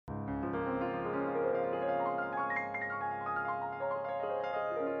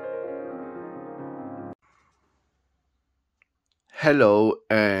Hello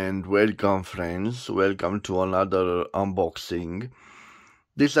and welcome, friends. Welcome to another unboxing.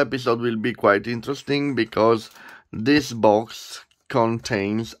 This episode will be quite interesting because this box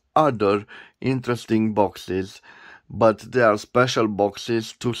contains other interesting boxes, but they are special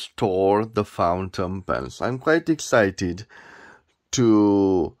boxes to store the fountain pens. I'm quite excited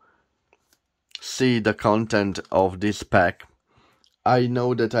to see the content of this pack. I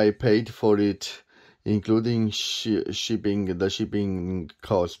know that I paid for it, including shipping. The shipping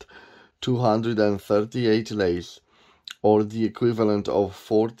cost 238 lays, or the equivalent of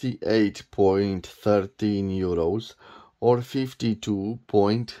 48.13 euros, or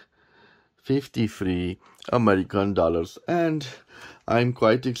 52.53 American dollars, and I'm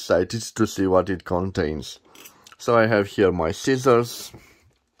quite excited to see what it contains. So I have here my scissors.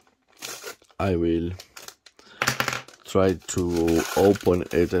 I will try to open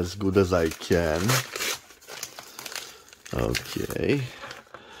it as good as I can. Okay,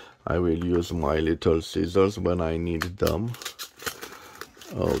 I will use my little scissors when I need them.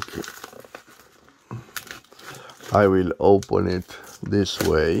 Okay, I will open it this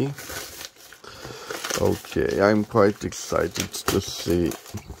way. Okay, I'm quite excited to see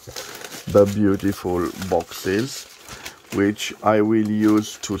the beautiful boxes which I will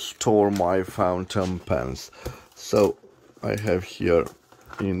use to store my fountain pens. So I have here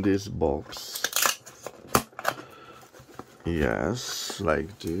in this box, yes,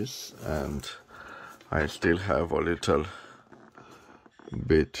 like this, and I still have a little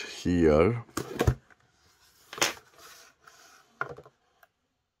bit here.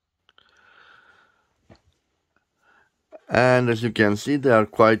 And as you can see, they are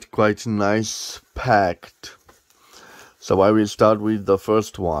quite nice packed. So I will start with the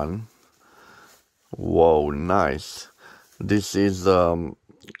first one. Whoa, nice. This is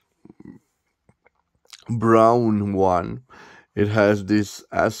brown one. It has this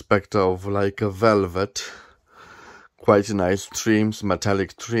aspect of like a velvet. Quite nice trims,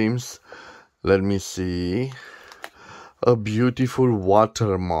 metallic trims. Let me see. A beautiful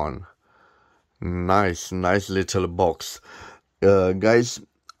Waterman. Nice little box. Guys,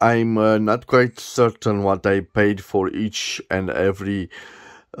 I'm not quite certain what I paid for each and every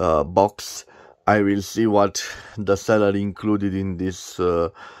box. I will see what the seller included in this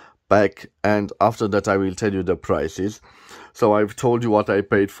pack, and after that I will tell you the prices. So I've told you what I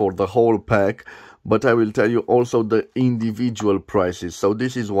paid for the whole pack, but I will tell you also the individual prices. So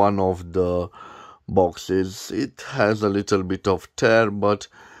this is one of the boxes. It has a little bit of tear, but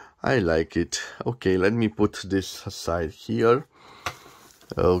I like it. Okay, let me put this aside here.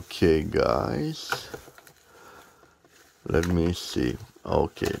 Okay, guys, let me see.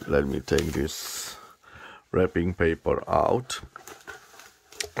 Okay, let me take this wrapping paper out.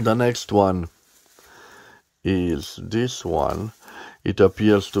 The next one is this one. It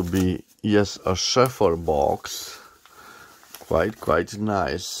appears to be, yes, a Shepherd box. Quite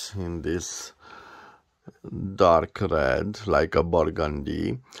nice in this dark red, like a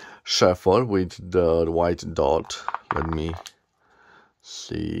burgundy. Shepherd with the white dot. Let me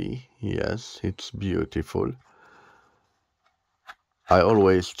see. Yes, it's beautiful. I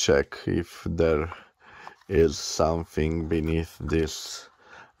always check if there is something beneath this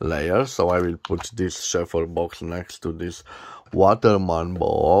layer, so I will put this Shepherd box next to this Waterman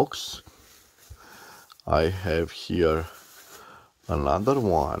box. I have here another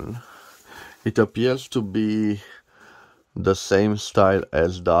one. It appears to be the same style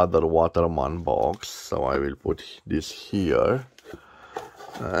as the other Waterman box, so I will put this here.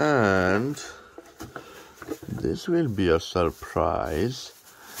 And this will be a surprise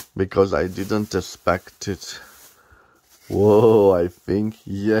because I didn't expect it. Whoa, I think,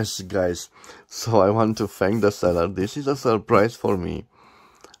 yes, guys. So I want to thank the seller. This is a surprise for me.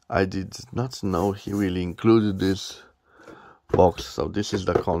 I did not know he will include this box. So this is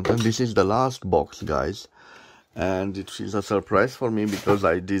the content. This is the last box, guys. And it is a surprise for me because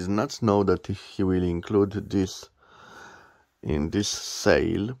I did not know that he will include this in this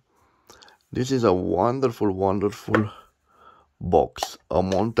sale. This is a wonderful box. A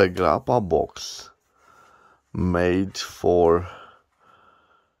Montegrappa box made for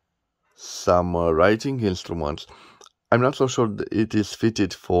some writing instruments. I'm not so sure it is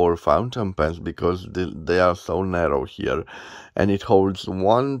fitted for fountain pens because they are so narrow here, and it holds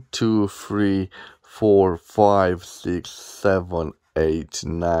 1, 2, 3, 4, 5, 6, 7, 8,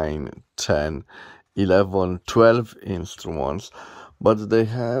 9, 10, 11, 12 instruments, but they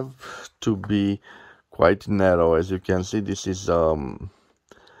have to be quite narrow. As you can see, this is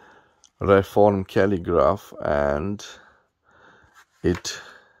Reform calligraph, and it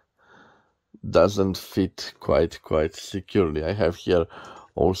doesn't fit quite securely. I have here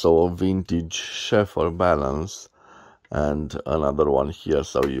also a vintage Schaefer balance and another one here,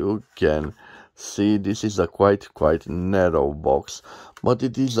 so you can see this is a quite narrow box, but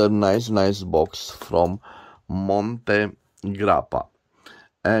it is a nice box from Monte Grappa.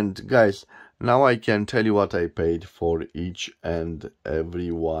 And guys, now I can tell you what I paid for each and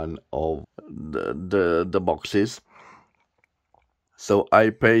every one of the boxes. So I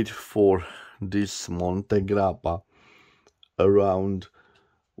paid for this Monte Grappa around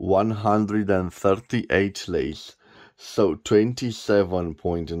 138 lays, so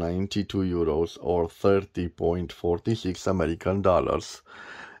 27.92 euros or 30.46 American dollars.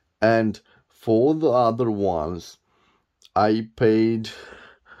 And for the other ones I paid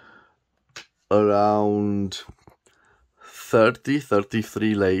around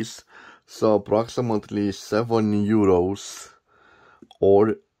 33 lays, so approximately 7 euros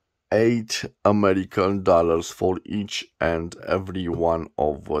or 8 American dollars for each and every one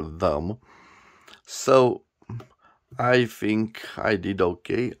of them. So I think I did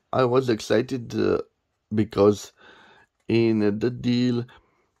okay. I was excited because in the deal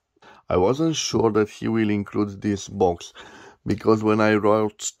I wasn't sure that he will include this box, because when I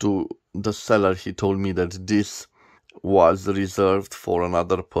wrote to the seller he told me that this was reserved for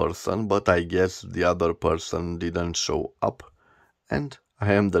another person, but I guess the other person didn't show up, and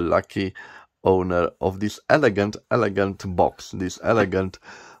I am the lucky owner of this elegant box, this elegant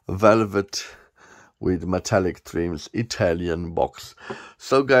velvet with metallic trims Italian box.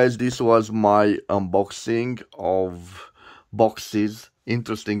 So guys, this was my unboxing of boxes,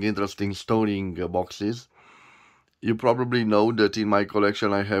 interesting storing boxes. You probably know that in my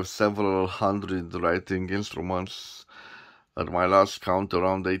collection I have several hundred writing instruments. At my last count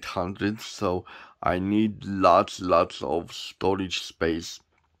around 800, so I need lots of storage space,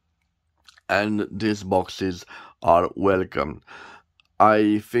 and these boxes are welcome.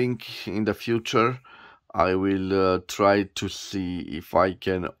 I think in the future I will try to see if I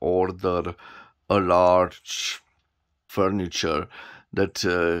can order a large furniture that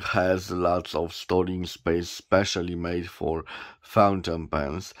has lots of storing space, specially made for fountain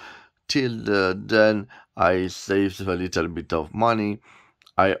pens. Till then I saved a little bit of money.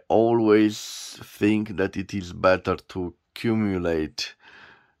 I always think that it is better to accumulate,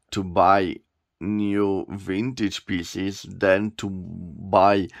 to buy new vintage pieces than to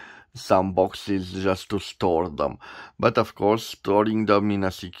buy some boxes just to store them. But of course, storing them in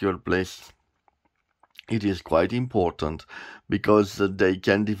a secure place, it is quite important, because they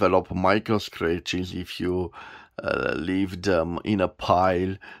can develop micro scratches if you leave them in a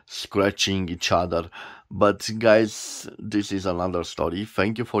pile, scratching each other. But guys, this is another story.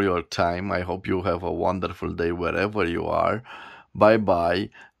 Thank you for your time. I hope you have a wonderful day wherever you are. Bye bye,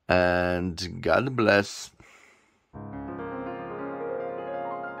 and God bless.